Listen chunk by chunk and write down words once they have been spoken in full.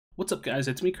What's up, guys?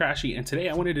 It's me, Krashy, and today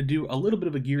I wanted to do a little bit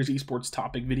of a Gears Esports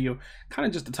topic video, kind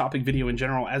of just a topic video in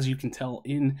general. As you can tell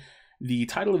in the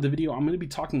title of the video, I'm going to be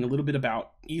talking a little bit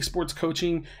about esports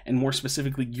coaching and more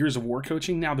specifically Gears of War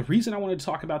coaching. Now, the reason I wanted to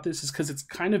talk about this is because it's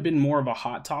kind of been more of a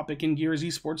hot topic in Gears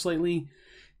Esports lately.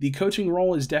 The coaching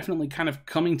role is definitely kind of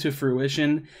coming to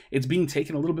fruition. It's being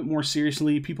taken a little bit more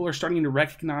seriously. People are starting to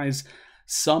recognize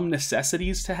some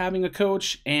necessities to having a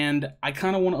coach, and I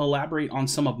kind of want to elaborate on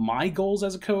some of my goals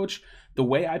as a coach, the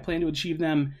way I plan to achieve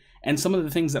them, and some of the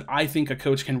things that I think a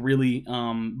coach can really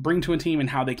bring to a team and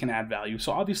how they can add value.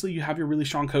 So obviously you have your really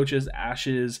strong coaches,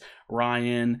 Ashes,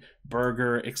 Ryan,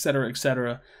 Berger,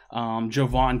 etc.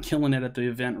 Jovan killing it at the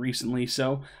event recently.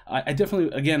 So I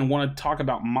definitely, again, want to talk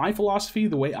about my philosophy,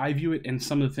 the way I view it, and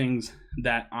some of the things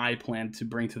that I plan to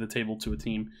bring to the table to a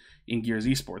team in Gears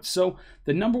Esports. So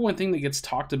the number one thing that gets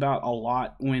talked about a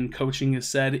lot when coaching is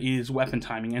said is weapon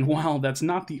timing. And while that's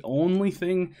not the only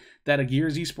thing that a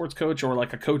Gears Esports coach or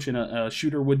like a coach in a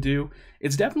shooter would do,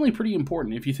 it's definitely pretty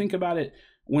important. If you think about it,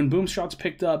 when boom shot's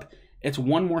picked up, it's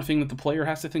one more thing that the player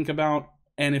has to think about.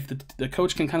 And if the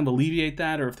coach can kind of alleviate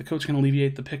that, or if the coach can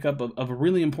alleviate the pickup of a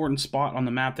really important spot on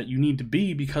the map that you need to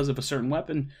be because of a certain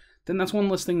weapon, then that's one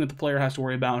less thing that the player has to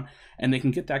worry about, and they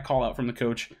can get that call out from the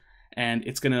coach, and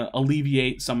it's going to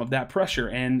alleviate some of that pressure.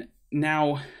 And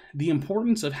now, the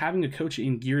importance of having a coach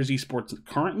in Gears Esports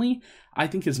currently, I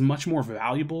think, is much more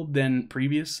valuable than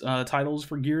previous titles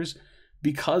for Gears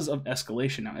because of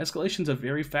Escalation. Now, Escalation is a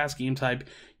very fast game type.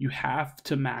 You have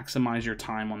to maximize your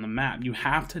time on the map. You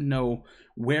have to know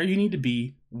where you need to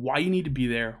be, why you need to be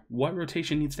there, what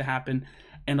rotation needs to happen,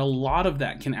 and a lot of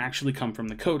that can actually come from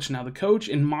the coach. Now, the coach,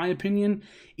 in my opinion,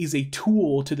 is a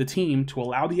tool to the team to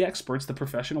allow the experts, the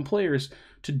professional players,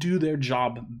 to do their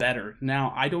job better.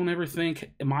 Now, I don't ever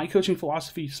think, in my coaching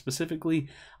philosophy specifically,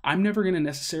 I'm never going to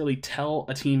necessarily tell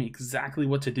a team exactly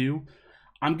what to do.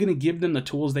 I'm going to give them the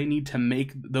tools they need to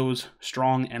make those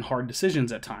strong and hard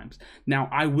decisions at times. Now,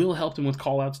 I will help them with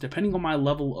callouts depending on my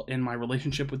level and my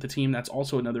relationship with the team. That's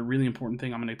also another really important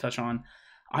thing I'm going to touch on.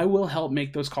 I will help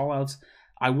make those callouts.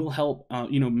 I will help,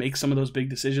 make some of those big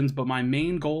decisions, but my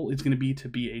main goal is going to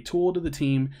be a tool to the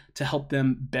team to help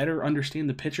them better understand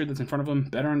the picture that's in front of them,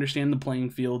 better understand the playing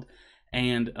field,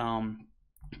 and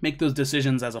make those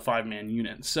decisions as a five-man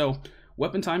unit. So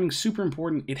weapon timing is super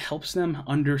important. It helps them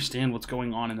understand what's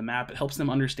going on in the map. It helps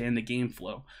them understand the game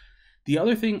flow. The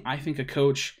other thing I think a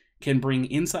coach can bring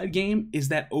inside game is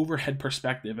that overhead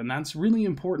perspective, and that's really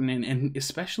important, and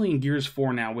especially in Gears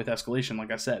 4 now with Escalation.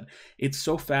 Like I said, it's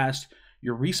so fast.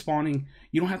 You're respawning.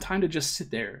 You don't have time to just sit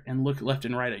there and look left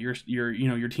and right at your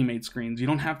teammates' screens. You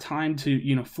don't have time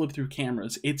to flip through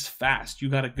cameras. It's fast. You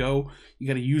got to go. You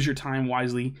got to use your time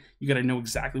wisely. You got to know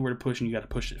exactly where to push, and you got to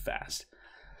push it fast.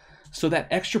 So that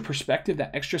extra perspective,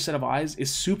 that extra set of eyes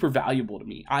is super valuable to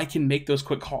me. I can make those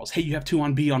quick calls. Hey, you have 2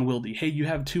 on B on Wildy. Hey, you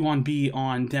have 2 on B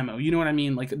on Demo. You know what I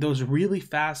mean? Like, those really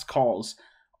fast calls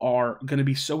are going to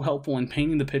be so helpful in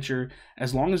painting the picture,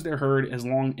 as long as they're heard, as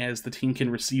long as the team can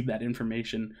receive that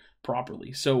information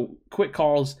properly. So quick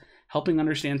calls, helping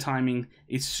understand timing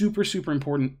is super, super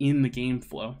important in the game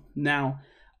flow. Now,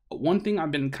 one thing I've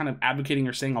been kind of advocating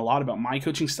or saying a lot about my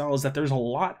coaching style is that there's a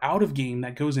lot out of game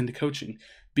that goes into coaching.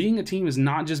 Being a team is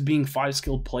not just being 5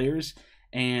 skilled players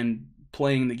and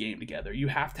playing the game together. You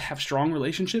have to have strong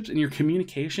relationships, and your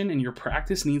communication and your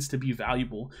practice needs to be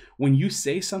valuable. When you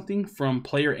say something from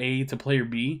player A to player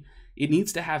B, it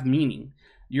needs to have meaning.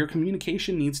 Your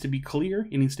communication needs to be clear,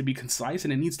 it needs to be concise,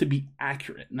 and it needs to be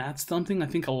accurate. And that's something I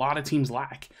think a lot of teams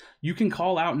lack. You can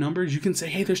call out numbers, you can say,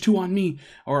 hey, there's 2 on me,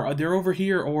 or they're over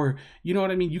here, or you know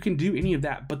what I mean? You can do any of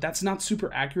that, but that's not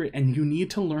super accurate, and you need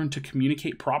to learn to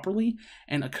communicate properly.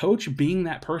 And a coach, being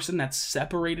that person that's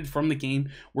separated from the game,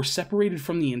 we're separated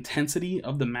from the intensity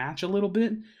of the match a little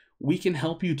bit, we can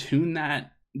help you tune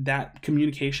that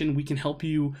communication. We can help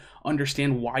you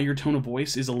understand why your tone of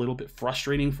voice is a little bit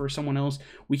frustrating for someone else.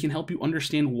 We can help you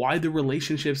understand why the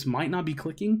relationships might not be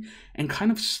clicking, and kind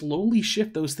of slowly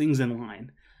shift those things in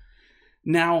line.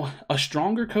 Now, a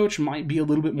stronger coach might be a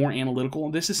little bit more analytical.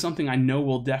 This is something I know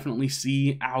we'll definitely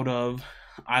see out of,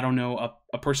 I don't know,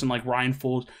 a person like Ryan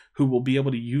Foles, who will be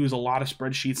able to use a lot of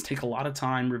spreadsheets, take a lot of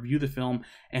time, review the film,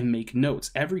 and make notes.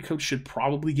 Every coach should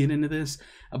probably get into this,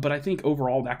 but I think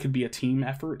overall that could be a team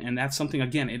effort, and that's something,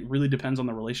 again, it really depends on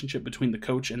the relationship between the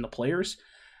coach and the players,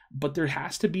 but there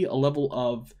has to be a level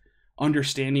of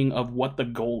understanding of what the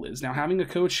goal is. Now, having a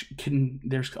coach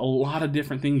there's a lot of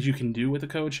different things you can do with a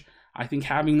coach. I think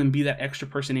having them be that extra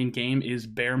person in game is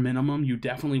bare minimum. You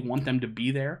definitely want them to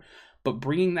be there. But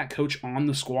bringing that coach on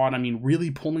the squad, I mean,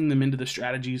 really pulling them into the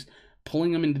strategies,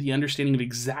 pulling them into the understanding of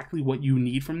exactly what you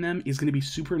need from them is going to be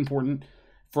super important,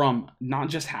 from not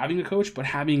just having a coach, but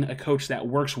having a coach that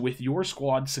works with your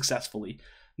squad successfully.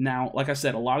 Now, like I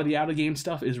said, a lot of the out-of-game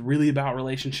stuff is really about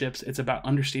relationships. It's about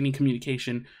understanding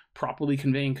communication, properly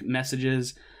conveying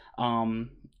messages,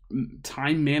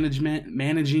 time management,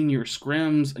 managing your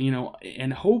scrims,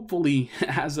 and hopefully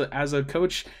as a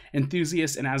coach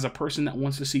enthusiast and as a person that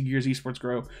wants to see Gears Esports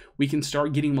grow, we can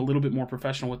start getting a little bit more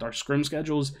professional with our scrim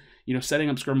schedules, setting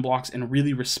up scrim blocks and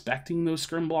really respecting those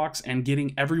scrim blocks and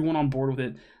getting everyone on board with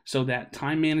it, so that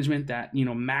time management, that,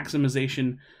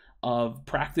 maximization of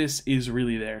practice is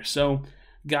really there. So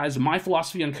guys, my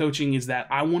philosophy on coaching is that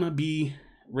I want to be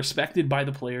respected by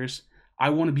the players.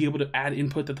 I want to be able to add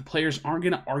input that the players aren't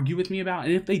going to argue with me about.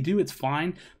 And if they do, it's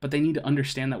fine, but they need to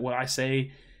understand that what I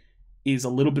say is a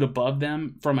little bit above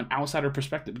them from an outsider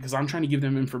perspective, because I'm trying to give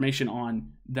them information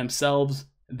on themselves,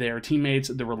 their teammates,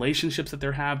 the relationships that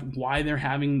they have, why they're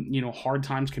having, hard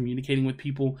times communicating with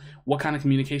people, what kind of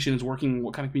communication is working,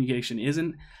 what kind of communication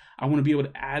isn't. I want to be able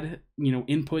to add,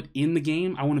 input in the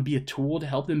game. I want to be a tool to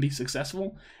help them be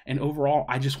successful. And overall,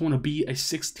 I just want to be a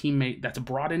sixth teammate that's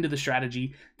brought into the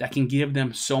strategy that can give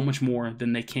them so much more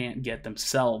than they can't get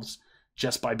themselves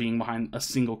just by being behind a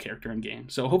single character in game.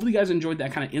 So hopefully you guys enjoyed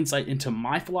that kind of insight into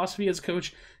my philosophy as a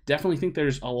coach. Definitely think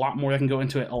there's a lot more that can go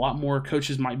into it. A lot more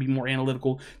coaches might be more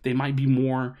analytical. They might be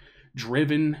more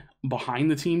driven behind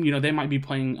the team. They might be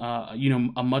playing,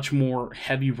 a much more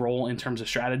heavy role in terms of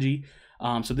strategy.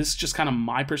 So this is just kind of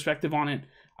my perspective on it.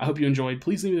 I hope you enjoyed.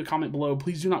 Please leave me a comment below.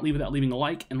 Please do not leave without leaving a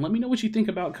like, and let me know what you think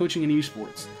about coaching in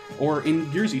esports, or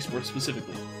in Gears Esports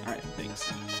specifically. All right,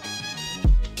 thanks.